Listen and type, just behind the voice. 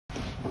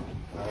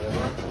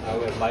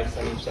We have mics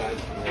on each side. You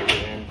can raise your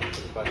hand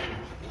for the question.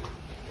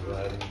 Go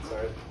ahead and get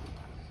started.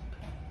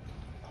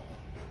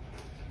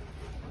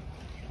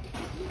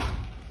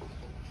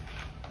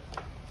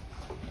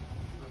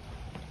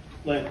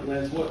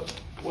 Lance,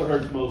 what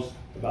hurts most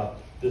about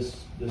this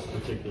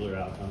particular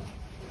outcome?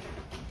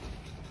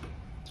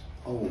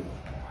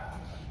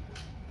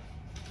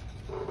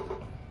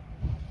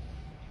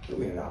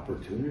 We had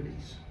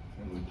opportunities,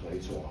 and we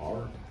played so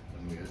hard,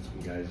 and we had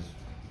some guys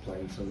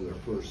playing some of their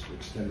first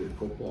extended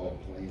football,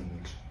 playing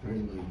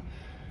extremely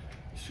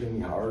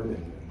hard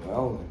and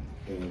well,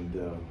 and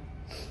you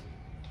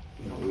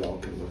know, we all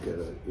can look at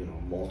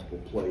multiple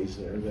plays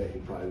there that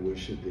you probably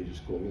wish that they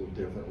just go a little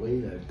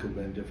differently. That could have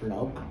been a different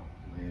outcome.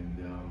 And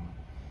you know,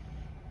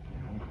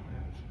 it was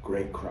a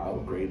great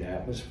crowd, great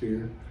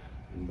atmosphere,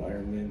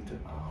 environment.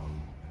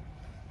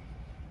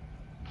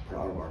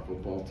 Proud of our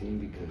football team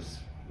because,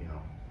 you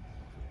know,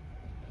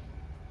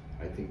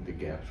 I think the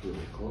gap's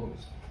really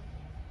closed,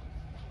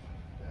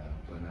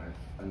 but not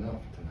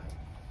enough tonight.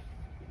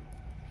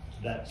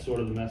 That's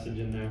sort of the message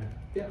in there.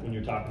 Yeah. When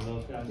you're talking to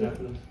those guys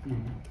after this.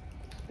 Mm-hmm.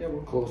 Yeah,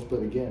 we're close,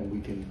 but again, we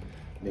can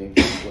name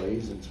some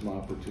plays and some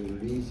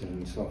opportunities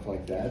and stuff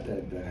like that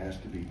has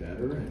to be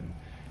better. And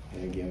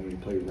again, when you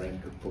play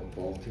ranked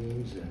football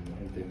teams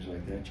and things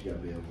like that, you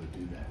got to be able to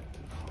do that.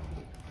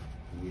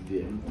 We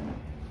did, and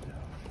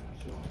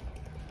so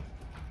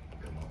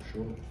come up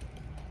short.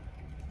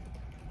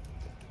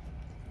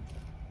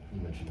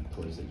 You mentioned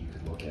plays that you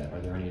could look at.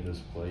 Are there any of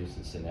those plays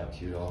that stand out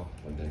to you at all,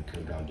 like that could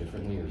have gone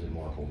differently, or is it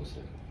more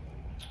holistic?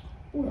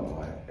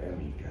 Well, I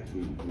mean, guys,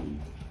 we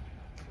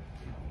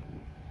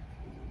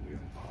have a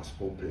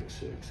possible pick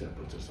six that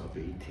puts us up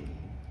 18.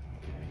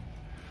 Okay,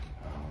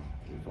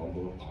 we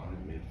fumble upon it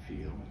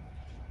midfield.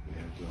 We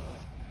have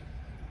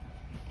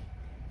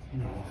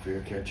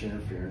fair catch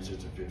interference.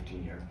 It's a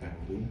 15-yard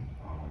penalty.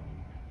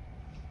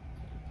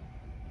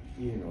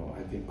 You know,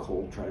 I think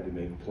Cole tried to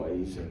make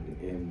plays,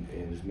 and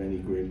as many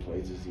great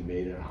plays as he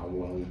made, and how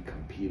well he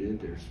competed.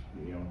 There's,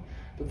 you know,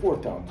 the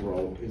fourth down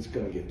throw, it's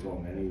going to get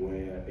thrown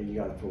anyway. You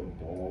got to throw the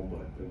ball,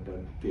 but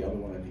the other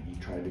one, I think he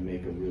tried to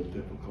make a real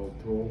difficult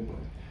throw.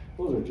 But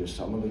those are just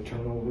some of the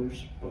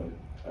turnovers, but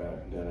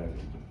that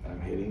I'm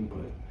hitting.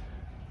 But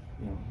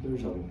you know,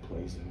 there's other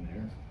plays in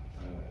there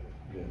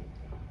that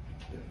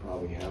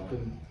probably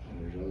happened, and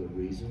there's other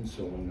reasons.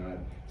 So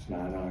it's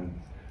not on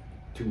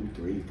 2,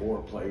 3,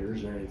 4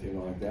 players or anything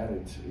like that.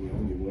 It's, you know,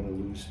 you win or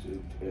lose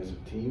as a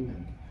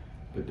team,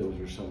 but those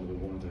are some of the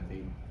ones I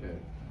think that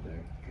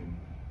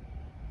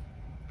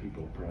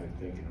people are probably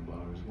thinking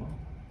about as well.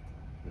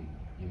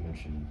 You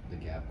mentioned the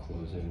gap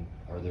closing.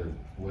 Are there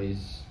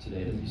ways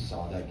today that you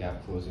saw that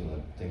gap closing,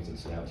 like things that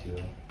stand out to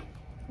you?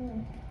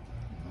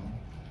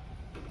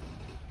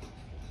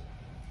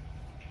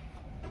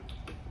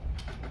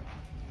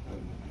 I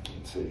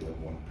can't say that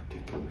one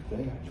particular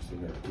thing. I just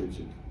think our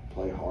kids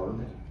play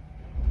hard.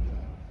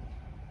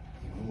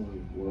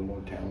 We're a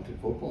more talented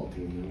football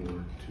team than we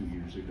were 2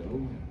 years ago.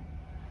 And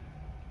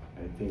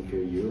I think a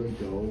year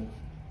ago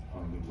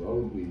on the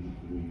road,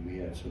 we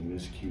had some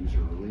miscues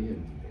early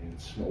and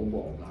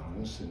snowballed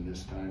on us. And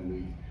this time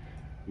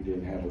we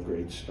didn't have a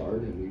great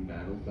start and we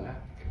battled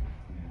back.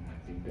 And I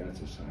think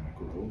that's a sign of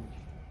growth.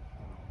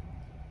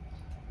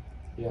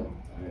 Yeah,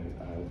 I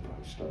would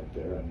probably start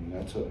there. I mean,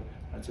 that's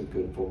a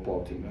good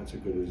football team. That's a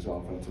good as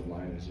offensive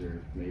line as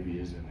there maybe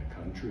is in the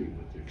country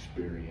with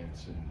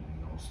experience and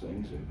those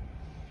things. And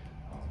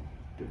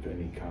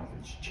defending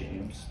conference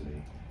champs,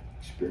 they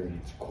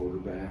experienced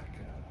quarterback,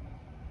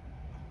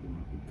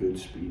 good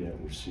speed at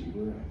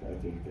receiver, I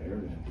think there,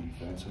 and then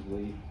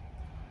defensively,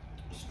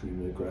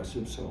 extremely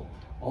aggressive. So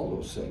all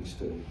those things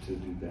to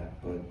do that,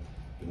 but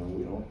you know,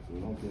 we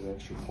don't get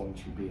extra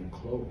points for being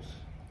close.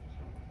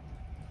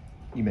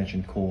 You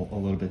mentioned Cole a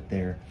little bit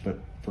there,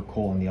 but for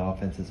Cole and the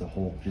offense as a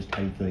whole, just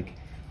how you feel like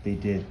they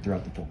did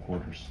throughout the 4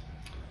 quarters?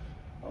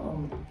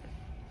 You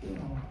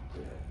know,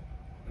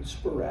 it's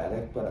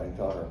sporadic, but I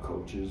thought our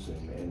coaches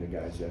and the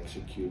guys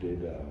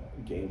executed a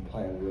game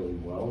plan really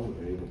well. We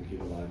were able to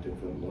get a lot of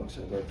different looks.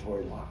 I thought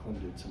Torrey Laughlin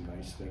did some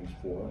nice things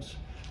for us.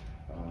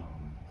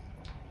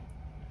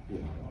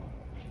 You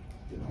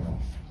know,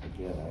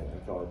 again, I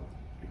thought,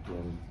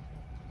 again,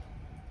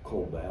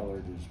 Cole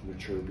Ballard is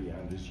mature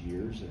beyond his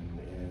years,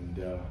 and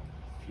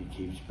he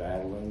keeps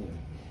battling,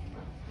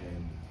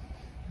 and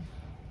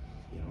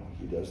you know,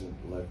 he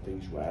doesn't let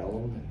things rattle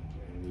him,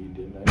 and he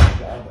did a nice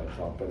job, I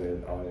thought. But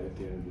at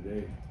the end of the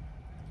day,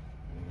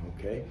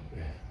 okay.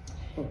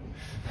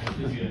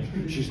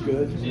 She's good. She's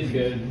good. She's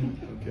good.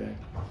 Okay.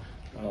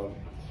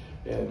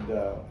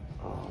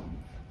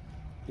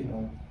 You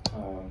know,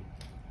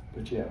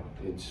 but yeah,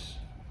 it's.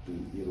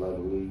 You let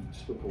a lead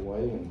slip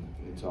away, and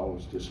it's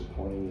always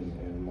disappointing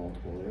in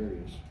multiple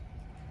areas.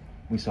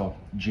 We saw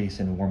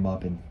Jason warm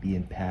up and be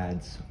in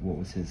pads. What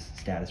was his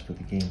status for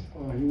the game?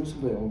 He was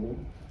available.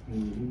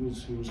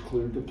 He was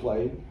cleared to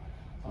play,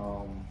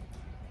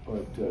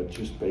 but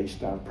just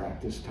based on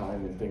practice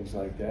time and things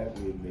like that,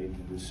 we had made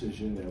the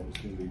decision that it was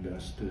going to be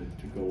best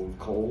to go with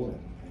Cole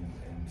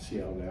and see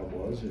how that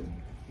was, and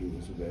he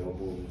was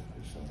available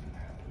if something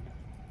happened.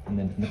 And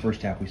then in the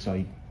first half, we saw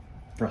you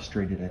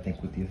frustrated, I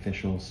think, with the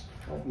officials.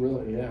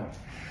 Really, yeah.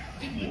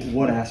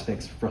 What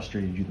aspects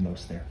frustrated you the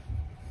most there?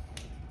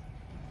 I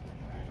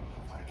don't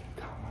know if I can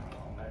comment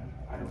on all that.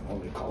 I don't know.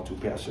 They call 2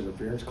 pass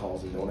interference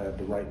calls and don't have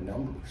the right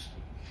numbers.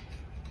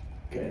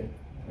 Okay?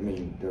 I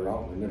mean, they're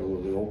out in the middle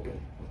of the open.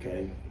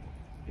 Okay?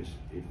 Just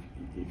if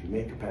you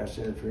make a pass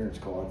interference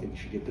call, I think you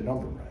should get the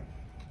number right.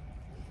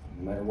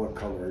 No matter what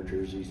color our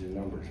jerseys and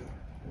numbers are.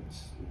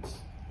 It's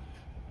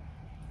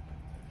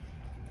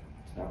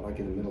not like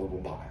in the middle of a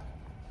pile.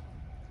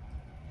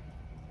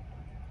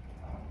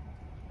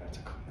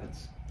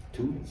 That's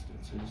 2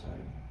 instances.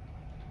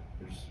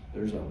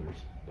 There's others,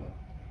 but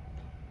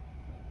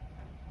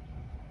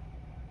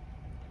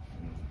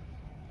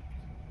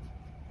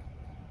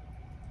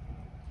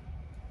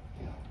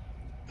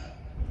yeah.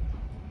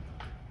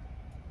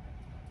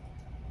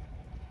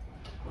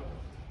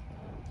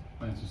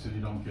 Lance, you said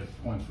you don't get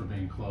points for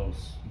being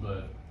close,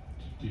 but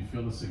do you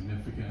feel the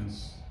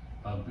significance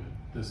of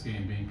this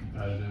game being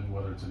competitive,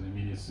 whether it's an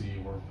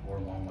immediacy or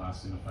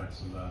long-lasting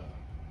effects of that?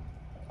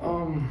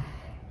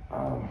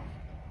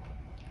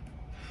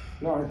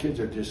 No, our kids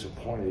are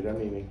disappointed. I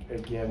mean,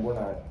 again, we're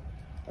not,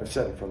 I've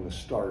said it from the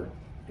start,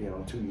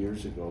 2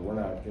 years ago, we're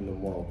not in the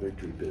moral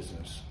victory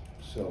business.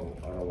 So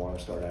I don't want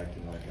to start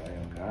acting like I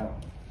am now.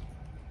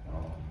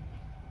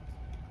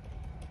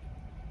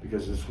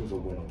 Because this was a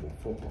winnable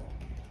football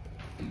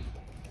game.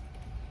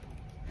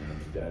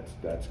 And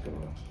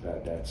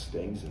that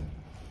stings, and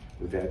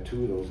we've had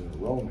 2 of those in a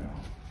row now.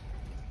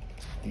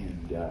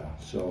 And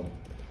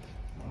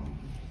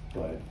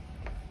but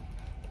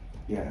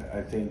yeah,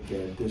 I think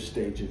at this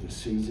stage of the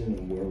season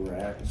and where we're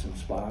at in some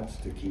spots,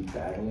 to keep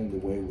battling the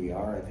way we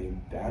are, I think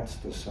that's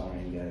the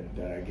sign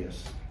that I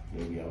guess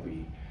maybe I'll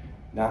be,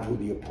 not who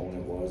the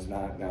opponent was,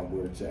 not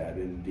where it's at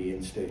in the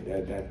in-state,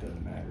 that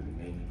doesn't matter to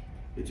me.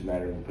 It's a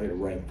matter of we played a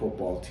ranked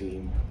football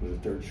team with a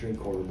 3rd-string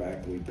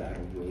quarterback, and we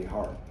battled really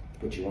hard.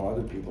 But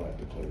other people have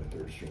to play with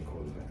 3rd-string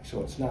quarterback.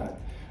 So that's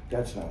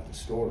not the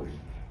story.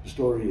 The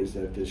story is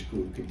that this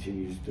group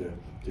continues to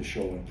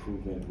show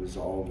improvement,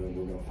 resolve, and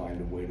we're going to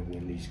find a way to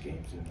win these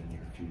games in the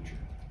near future.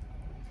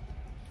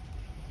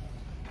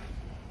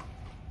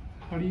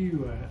 How do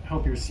you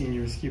help your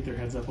seniors keep their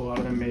heads up? A lot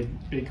of them made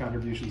big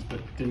contributions, but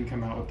didn't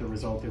come out with the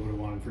result they would have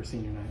wanted for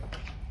senior night.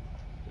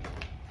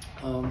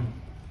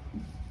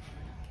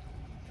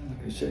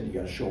 Like I said, you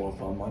got to show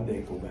up on Monday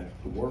and go back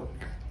to work,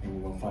 and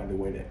we're going to find a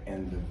way to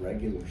end the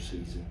regular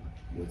season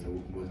with a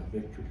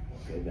victory.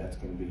 Okay, that's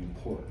going to be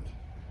important.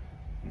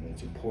 And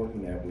it's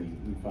important that we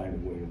find a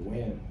way to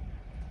win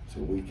so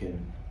we can,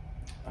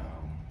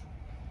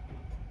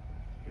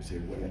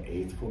 win an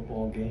 8th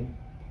football game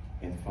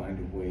and find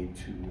a way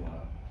to,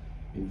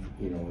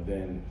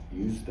 then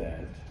use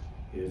that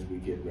as we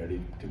get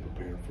ready to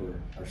prepare for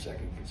our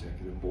 2nd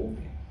consecutive bowl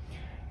game.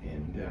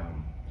 And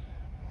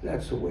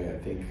that's the way I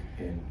think,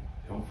 and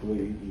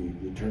hopefully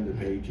you turn the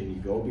page and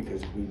you go,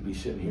 because we'd be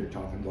sitting here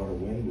talking about a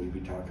win. We'd be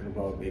talking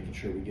about making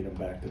sure we get them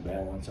back to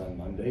balance on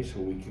Monday so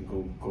we can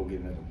go get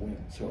another win.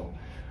 So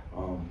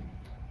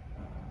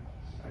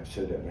I've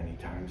said that many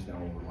times now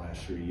over the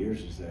last 3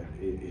 years, is that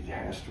it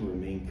has to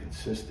remain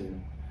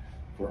consistent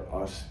for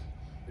us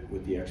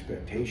with the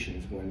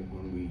expectations when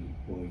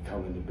we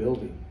come in the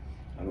building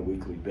on a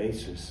weekly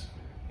basis,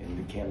 and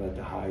we can't let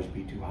the highs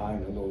be too high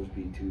and the lows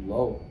be too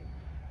low.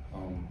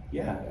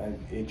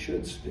 It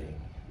should sting.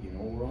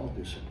 We're all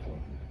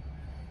disappointed.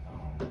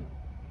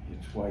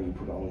 It's why you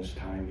put all this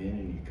time in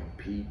and you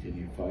compete and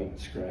you fight and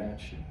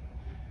scratch,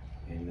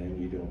 and then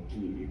you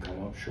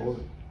come up short,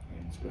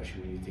 and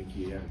especially when you think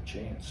you have a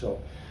chance. So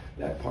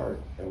that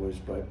part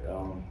but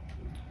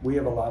we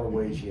have a lot of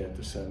ways yet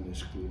to send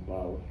this group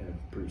out in a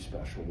pretty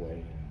special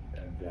way,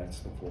 and that's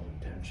the full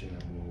intention,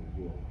 and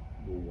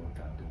we'll work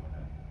on doing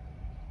that.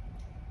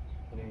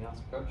 Anything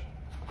else, Coach?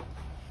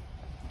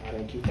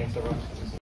 Thank you. Thanks, everyone.